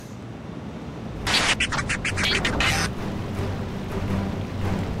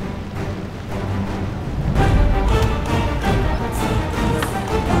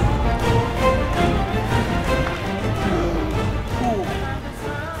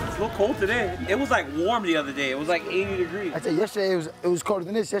Cold today. It was like warm the other day. It was like 80 degrees. I said yesterday it was colder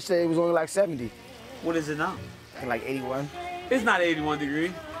than this. Yesterday it was only like 70. What is it now? Like 81. It's not 81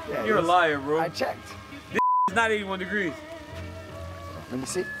 degrees. Yeah, You're a liar, bro. I checked. This is not 81 degrees. Let me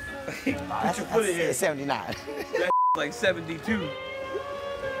see. Put your foot in here. It's 79. That's like 72.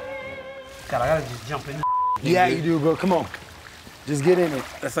 God, I gotta just jump in. Yeah, you do, bro. Come on. Just get in it.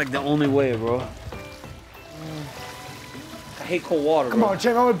 That's like the only way, bro. I hate cold water, Come bro. on,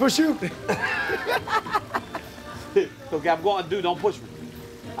 Champ, I'm gonna push you. Okay, I'm going, dude, don't push me.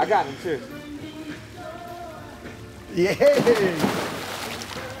 I got him, seriously. Yeah.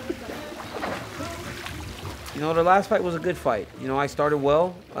 You know, the last fight was a good fight. You know, I started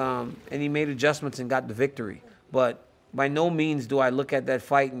well, and he made adjustments and got the victory. But by no means do I look at that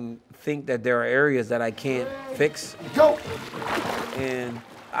fight and think that there are areas that I can't fix. Go. And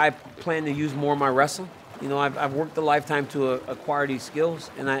I plan to use more of my wrestling. You know, I've worked a lifetime to acquire these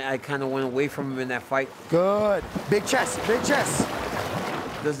skills, and I kind of went away from him in that fight. Good. Big chest, big chest.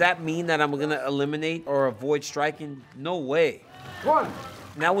 Does that mean that I'm going to eliminate or avoid striking? No way. One.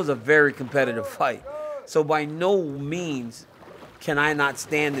 And that was a very competitive fight. So by no means can I not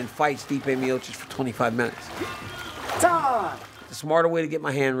stand and fight Stipe Miocic for 25 minutes. Time. The smarter way to get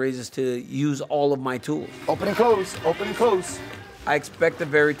my hand raised is to use all of my tools. Open and close, open and close. I expect a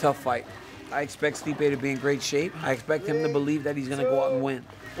very tough fight. I expect Stipe to be in great shape. I expect him to believe that he's going to go out and win.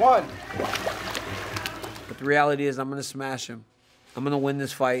 One. But the reality is I'm going to smash him. I'm going to win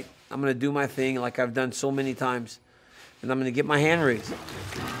this fight. I'm going to do my thing like I've done so many times. And I'm going to get my hand raised.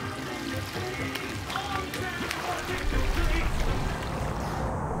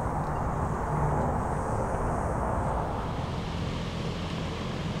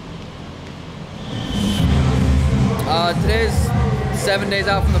 Today's 7 days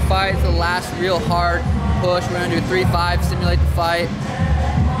out from the fight. It's the last real hard push. We're gonna do 3-5, simulate the fight,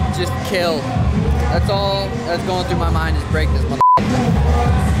 just kill. That's all that's going through my mind is break this mother.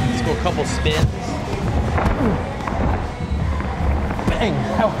 Let's go a couple spins. Bang,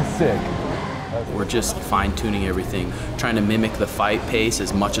 that was sick. We're just fine-tuning everything, trying to mimic the fight pace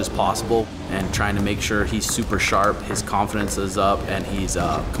as much as possible and trying to make sure he's super sharp, his confidence is up, and he's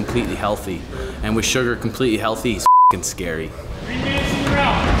completely healthy. And with Sugar completely healthy, he's f***ing scary. 3 minutes in the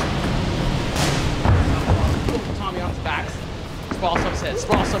round. Tommy on his back. Sprawl stuff his head,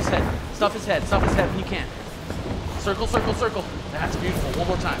 sprawl stuff his head. Stuff his head if you can. Circle, circle, circle. That's beautiful. One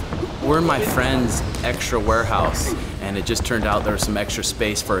more time. We're in my friend's extra warehouse, and it just turned out there was some extra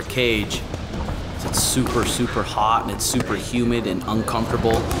space for a cage. It's super, super hot, and it's super humid and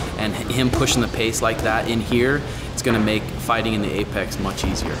uncomfortable, and him pushing the pace like that in here, it's gonna make fighting in the Apex much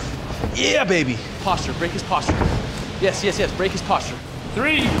easier. Yeah, baby. Posture, break his posture. Yes, yes, yes, break his posture.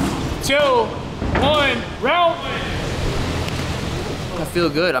 3, 2, 1, round. I feel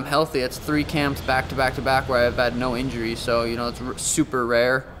good. I'm healthy. It's 3 camps back to back to back where I've had no injuries, so you know it's super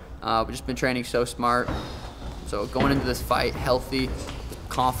rare. We've just been training so smart. So going into this fight healthy,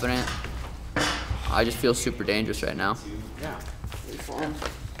 confident. I just feel super dangerous right now. Yeah.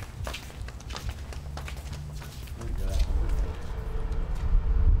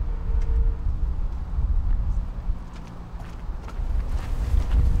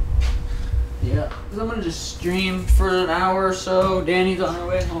 Yeah, I'm gonna just stream for an hour or so. Danny's on her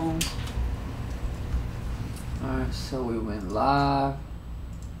way home. Alright, so we went live.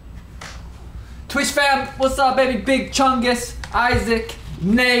 Twitch fam, what's up, baby? Big Chungus, Isaac,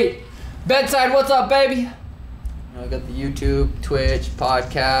 Nate, Bedside, what's up, baby? I got the YouTube, Twitch,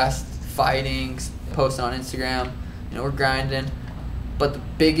 podcast, fighting, post on Instagram. You know, we're grinding. But the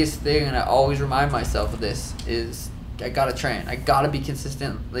biggest thing, and I always remind myself of this, is I gotta train. I gotta be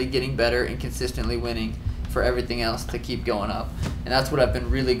consistently getting better and consistently winning for everything else to keep going up. And that's what I've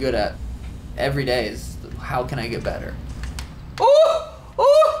been really good at every day is how can I get better? Ooh!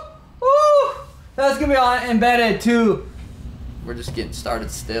 Ooh! Ooh! That's gonna be on embedded too. We're just getting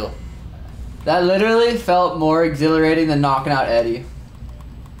started still. That literally felt more exhilarating than knocking out Eddie.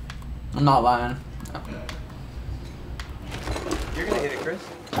 I'm not lying. You're gonna hit it, Chris.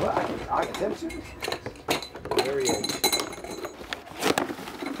 Well, I can attempt to. There he is.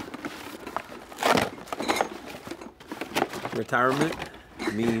 Retirement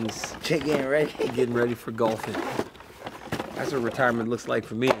means Getting ready. getting ready for golfing. That's what retirement looks like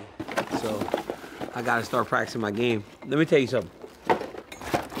for me. So I gotta start practicing my game. Let me tell you something.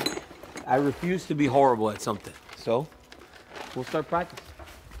 I refuse to be horrible at something. So we'll start practicing.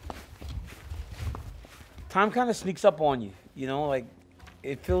 Time kind of sneaks up on you, you know, like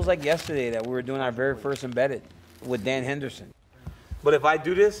it feels like yesterday that we were doing our very first embedded with Dan Henderson. But if I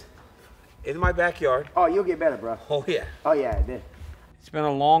do this in my backyard. Oh, you'll get better, bro. Oh, yeah. Oh, yeah, it did. It's been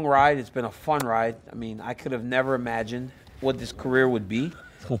a long ride. It's been a fun ride. I mean, I could have never imagined what this career would be.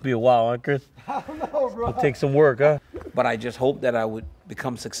 It's gonna be a while, huh, Chris? I don't know, bro. It'll take some work, huh? But I just hope that I would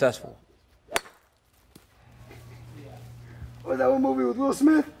become successful. Was that one movie with Will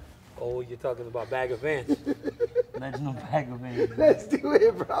Smith? Oh, you're talking about Bag of Vans. Legend of Bag of Vans. Let's do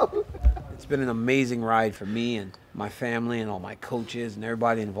it, bro. It's been an amazing ride for me and my family and all my coaches and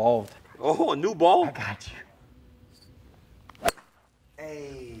everybody involved. Oh, a new ball? I got you.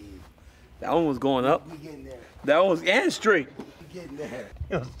 Hey, That one was going up. we getting there. That one was and straight. We getting there.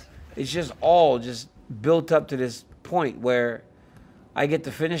 It's just all just built up to this point where I get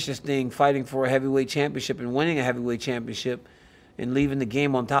to finish this thing fighting for a heavyweight championship and winning a heavyweight championship and leaving the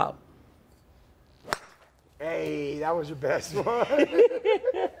game on top. Hey, that was your best one.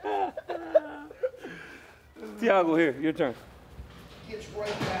 Thiago, here, your turn. Gets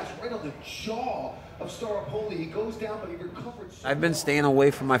right past, right on the jaw of Staropoli. He goes down, but he recovered. I've been staying away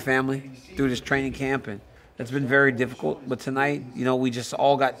from my family through this training camp, and it's been very difficult. But tonight, you know, we just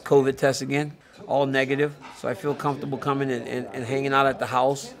all got COVID tests again, all negative. So I feel comfortable coming and hanging out at the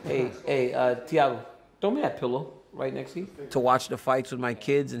house. Hey, Thiago, throw me that pillow right next to you. To watch the fights with my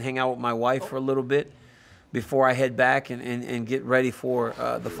kids and hang out with my wife for a little bit before I head back and get ready for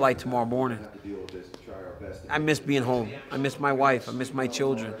the flight tomorrow morning. I miss being home. I miss my wife. I miss my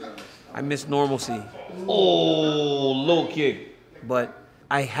children. I miss normalcy. Oh, low kick. But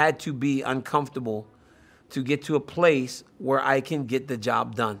I had to be uncomfortable to get to a place where I can get the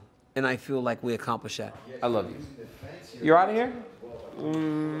job done. And I feel like we accomplished that. I love you. You're out of here? I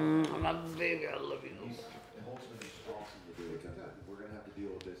love you, baby. I love you. We're gonna have to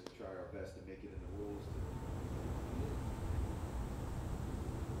deal with this and try our best to make it in the rules.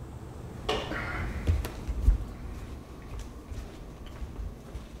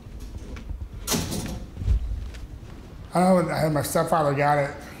 I don't know, my stepfather got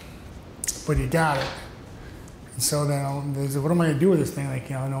it, but he got it. And so then they said, what am I gonna do with this thing? Like,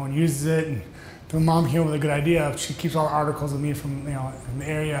 you know, no one uses it. And my mom came up with a good idea. She keeps all the articles of me from, you know, from the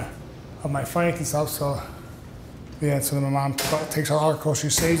area of my fights and stuff. So, yeah, so then my mom takes all the articles she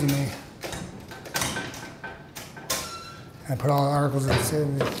saves of me. And I put all the articles that save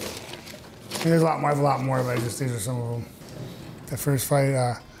me. There's I have a lot more, but these are some of them. The first fight,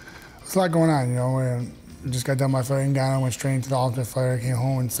 there's a lot going on, you know. I just got done my fight in Ghana, went straight into the Ultimate Fighter, came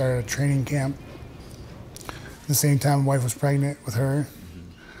home and started a training camp. At the same time, my wife was pregnant with her.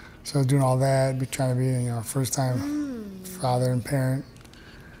 So I was doing all that, trying to be, you know, first time father and parent.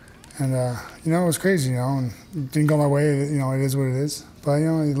 And, you know, it was crazy, you know, and it didn't go my way, you know, it is what it is. But, you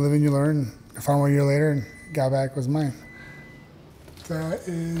know, you live and you learn. I found 1 year later and got back was mine. That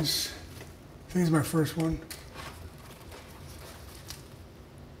is, I think it's my first one.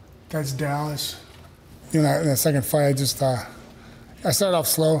 That's Dallas. You know, that second fight, I just, I started off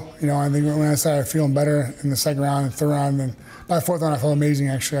slow. You know, I think when I started feeling better in the second round and third round, and by the fourth round, I felt amazing,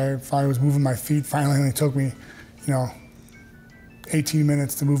 actually. I finally was moving my feet. Finally, it only took me, you know, 18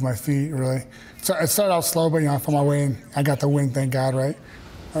 minutes to move my feet, really. So I started off slow, but, you know, I found my way, and I got the win, thank God, right?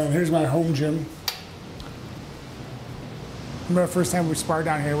 Here's my home gym. Remember the first time we sparred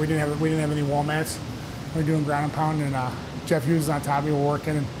down here, we didn't have any wall mats. We were doing ground and pound, and Jeff Hughes was on top of me, we were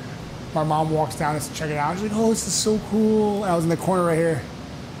working, and my mom walks down to check it out. She's like, oh, this is so cool. I was in the corner right here.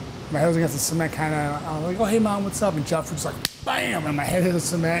 My head was against the cement kind of. I was like, oh, hey, Mom, what's up? And Jeff was like, bam, and my head hit the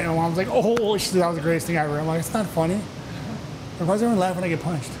cement. And my mom was like, oh, that was the greatest thing ever. I'm like, it's not funny. Like, why does everyone laugh when I get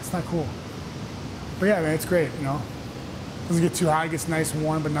punched? It's not cool. But yeah, man, it's great, you know. It doesn't get too hot, it gets nice and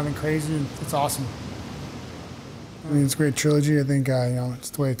warm, but nothing crazy. And it's awesome. I mean, it's a great trilogy. I think, you know, it's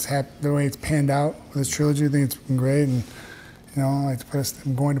the way it's panned out with this trilogy. I think it's been great. And, you know, I'm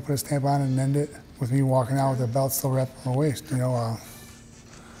going to put a stamp on it and end it with me walking out with the belt still wrapped on my waist. You know,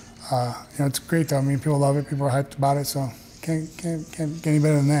 it's great though. I mean, people love it. People are hyped about it. So can't get any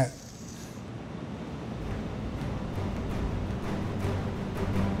better than that.